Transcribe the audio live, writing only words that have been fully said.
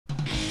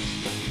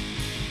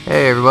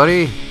Hey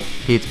everybody,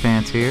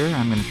 Pizzapants here.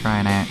 I'm going to try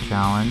an ant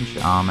challenge.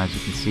 As you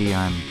can see,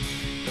 I'm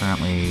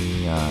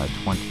currently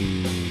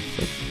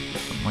 26,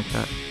 something like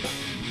that.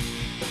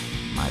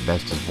 My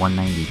best is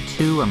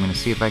 192. I'm going to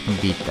see if I can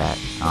beat that.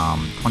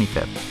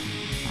 25th.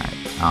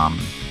 Alright,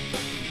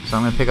 so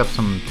I'm going to pick up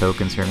some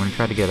tokens here. I'm going to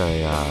try to get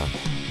a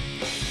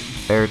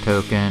bear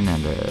token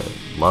and a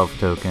love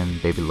token,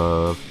 baby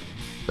love.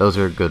 Those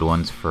are good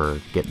ones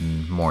for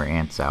getting more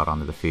ants out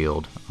onto the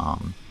field.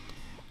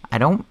 I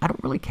don't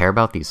really care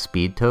about these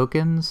speed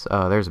tokens.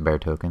 There's a bear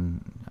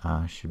token.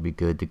 Should be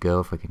good to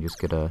go if I can just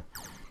get a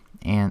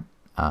ant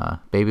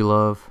baby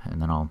love, and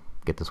then I'll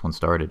get this one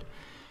started.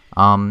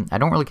 I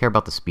don't really care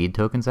about the speed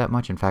tokens that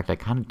much. In fact, I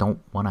kind of don't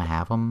want to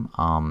have them.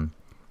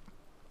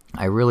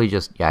 I really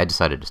just, I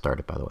decided to start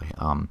it, by the way.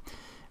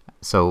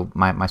 So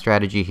my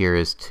strategy here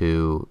is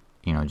to,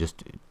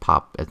 just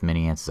pop as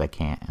many ants as I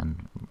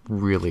can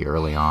really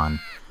early on.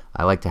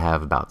 I like to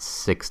have about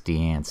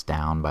 60 ants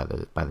down by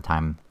the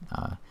time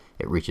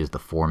it reaches the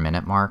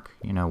 4-minute mark.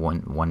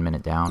 1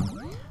 minute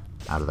down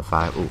out of the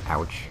 5. Ooh,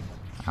 ouch,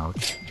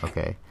 ouch.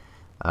 Okay.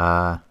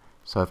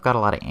 So I've got a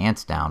lot of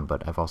ants down,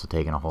 but I've also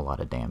taken a whole lot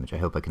of damage. I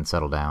hope I can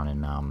settle down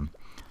and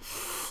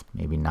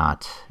maybe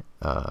not,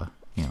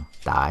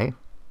 die.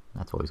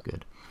 That's always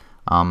good.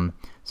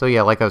 So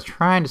yeah, like I was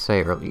trying to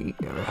say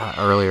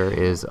earlier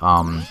is,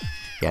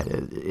 yeah,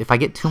 if I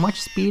get too much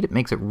speed, it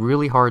makes it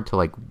really hard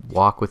to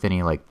walk with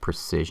any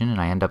precision, and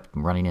I end up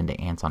running into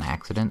ants on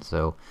accident.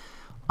 So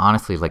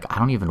honestly, I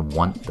don't even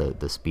want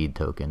the speed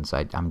tokens.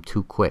 I'm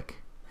too quick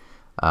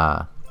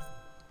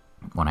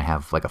when I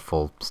have a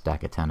full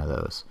stack of 10 of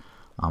those.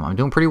 I'm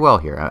doing pretty well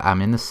here.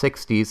 I'm in the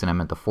 60s, and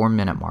I'm at the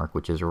 4-minute mark,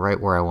 which is right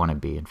where I want to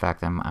be. In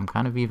fact, I'm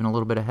kind of even a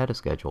little bit ahead of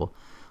schedule.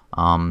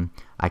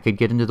 I could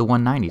get into the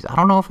 190s. I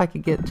don't know if I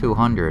could get to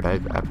 100.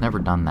 I've never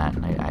done that,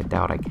 and I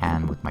doubt I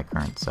can with my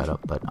current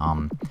setup. But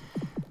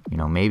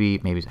maybe.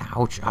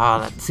 Ouch!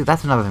 See,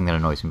 that's another thing that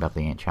annoys me about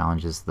the ant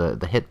challenge is the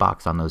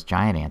hitbox on those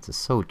giant ants is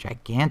so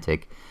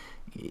gigantic.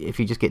 If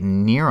you just get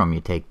near them,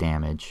 you take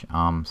damage.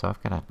 So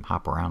I've got to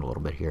hop around a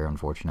little bit here,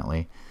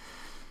 unfortunately.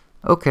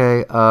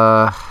 Okay.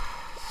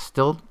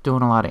 Still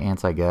doing a lot of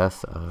ants, I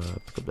guess.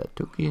 Pick up that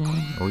token.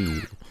 Oh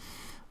yeah.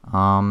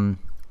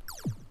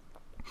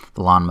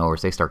 The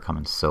lawnmowers, they start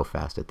coming so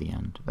fast at the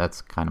end. That's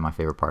kind of my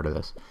favorite part of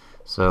this.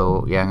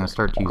 So yeah, I'm going to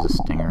start to use a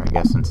stinger, I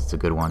guess, since it's a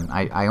good one.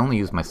 I only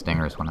use my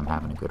stingers when I'm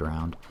having a good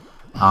round.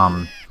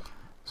 So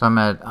I'm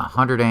at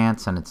 100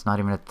 ants, and it's not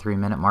even at the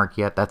 3-minute mark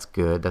yet. That's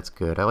good, that's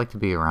good. I like to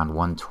be around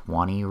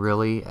 120,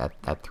 really,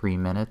 at 3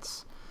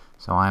 minutes.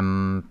 So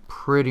I'm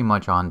pretty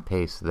much on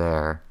pace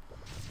there.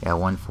 Yeah,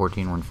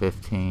 114,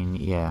 115,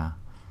 yeah.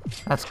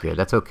 That's good,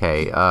 that's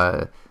okay.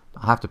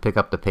 I'll have to pick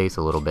up the pace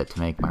a little bit to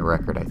make my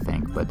record, I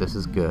think, but this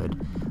is good.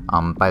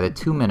 By the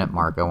 2-minute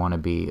mark, I want to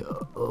be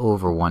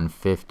over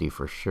 150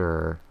 for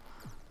sure.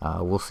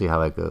 We'll see how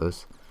that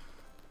goes.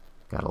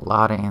 Got a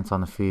lot of ants on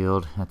the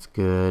field. That's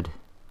good.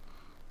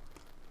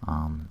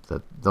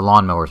 The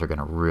lawnmowers are going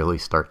to really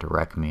start to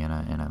wreck me in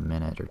a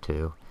minute or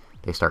two.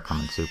 They start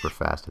coming super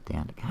fast at the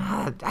end.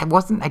 God,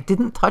 I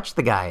didn't touch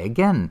the guy.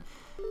 Again,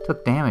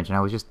 took damage, and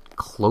I was just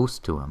close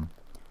to him.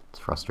 It's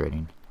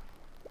frustrating.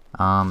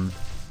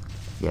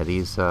 Yeah,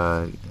 these,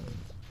 the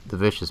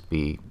Vicious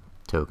Bee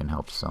token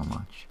helps so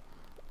much.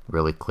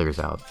 Really clears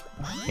out.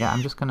 Yeah,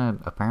 I'm just gonna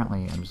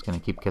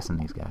keep kissing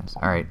these guys.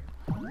 Alright.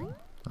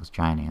 Those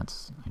giant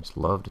ants. I just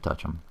love to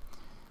touch them.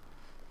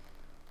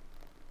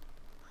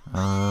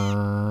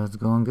 It's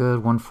going good.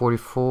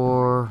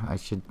 144. I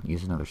should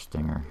use another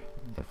stinger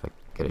if I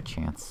get a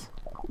chance.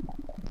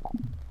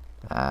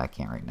 I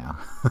can't right now.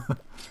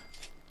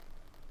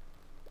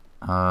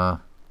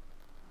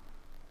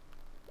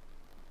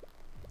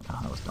 Oh,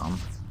 that was dumb.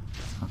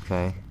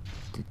 Okay,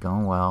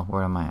 going well.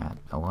 Where am I at?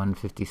 A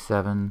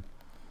 157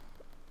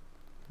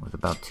 with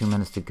about 2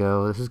 minutes to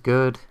go. This is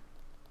good.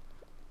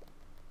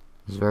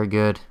 This is very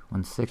good.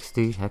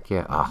 160. Heck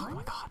yeah. Oh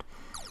my god.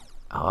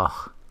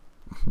 Oh,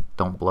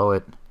 don't blow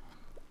it.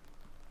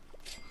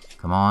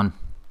 Come on.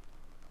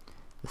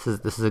 This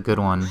is a good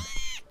one.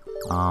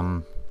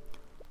 Oh,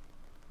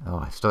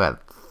 I still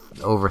got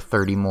over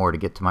 30 more to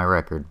get to my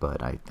record,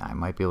 but I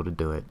might be able to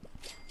do it.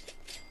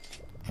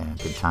 Yeah,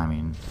 good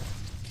timing.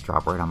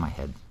 Drop right on my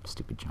head,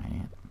 stupid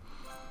giant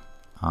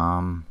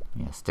ant.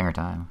 Yeah, stinger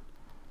time.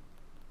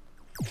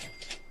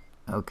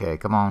 Okay,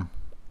 come on.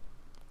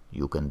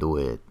 You can do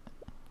it.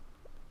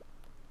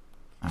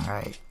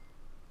 Alright.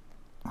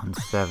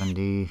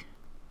 170.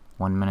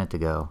 1 minute to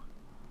go.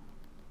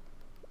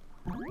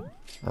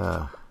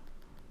 I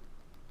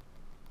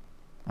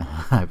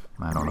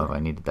don't know if I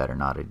needed that or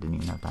not. I didn't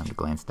even have time to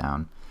glance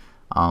down.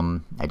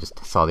 I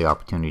just saw the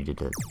opportunity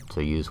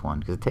to use one,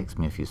 because it takes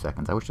me a few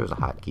seconds. I wish there was a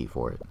hotkey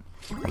for it,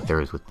 like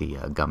there is with the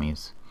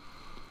gummies.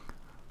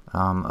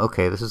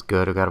 Okay, this is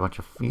good. I've got a bunch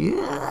of...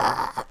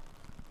 Yeah!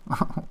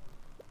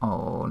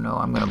 Oh no,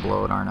 I'm gonna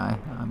blow it, aren't I?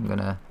 I'm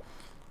gonna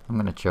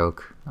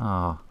choke.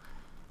 Oh,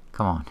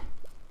 come on.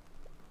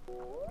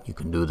 You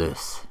can do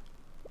this.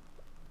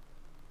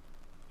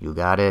 You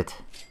got it.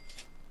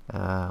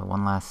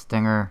 One last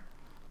stinger.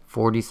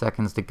 40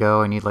 seconds to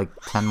go. I need like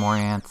 10 more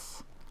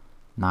ants.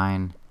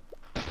 9.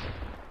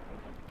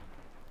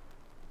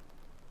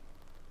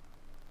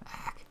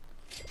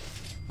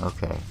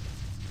 Okay.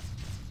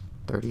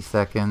 30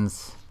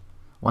 seconds.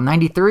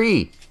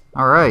 193!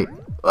 Alright.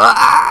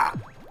 Ah!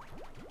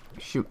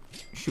 Shoot.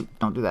 Shoot.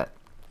 Don't do that.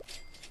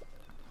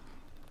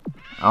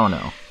 Oh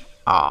no.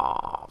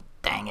 Oh,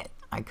 dang it.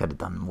 I could have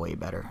done way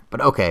better. But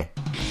okay.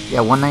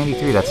 Yeah,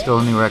 193. That's still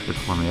a new record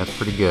for me. That's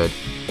pretty good.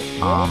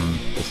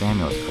 This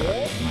amulet's crap.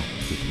 I'm not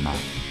keeping that.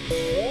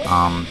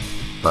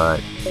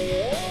 But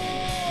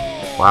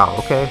wow,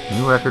 okay.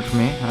 New record for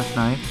me. That's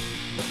nice.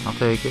 I'll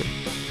take it.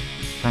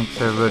 Thanks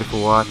everybody for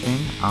watching.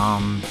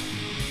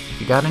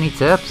 If you got any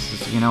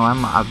tips, you know,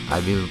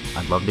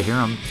 I'd love to hear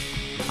them.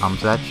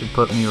 So that should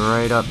put me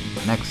right up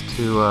next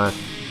to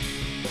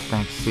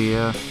Thanks See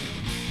Ya,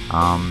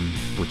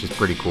 which is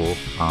pretty cool.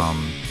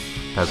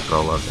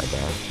 Pezgirl loves that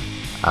guy.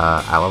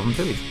 I love him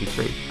too. He's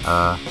great.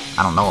 I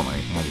don't know him or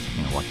anything. I just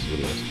watch his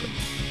videos. But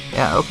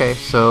yeah, okay.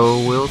 So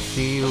we'll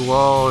see you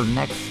all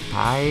next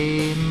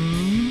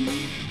time.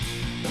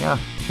 Yeah,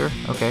 sure.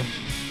 Okay.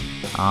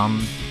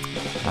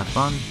 Have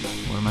fun.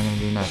 What am I gonna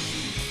do next?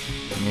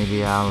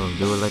 Maybe I'll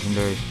do a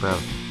legendary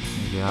sprout.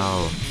 Maybe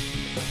I'll do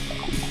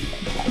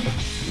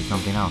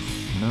something else.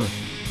 Who knows?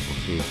 We'll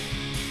see.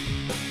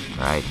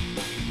 Alright.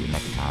 See you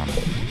next time.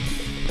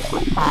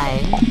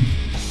 Bye.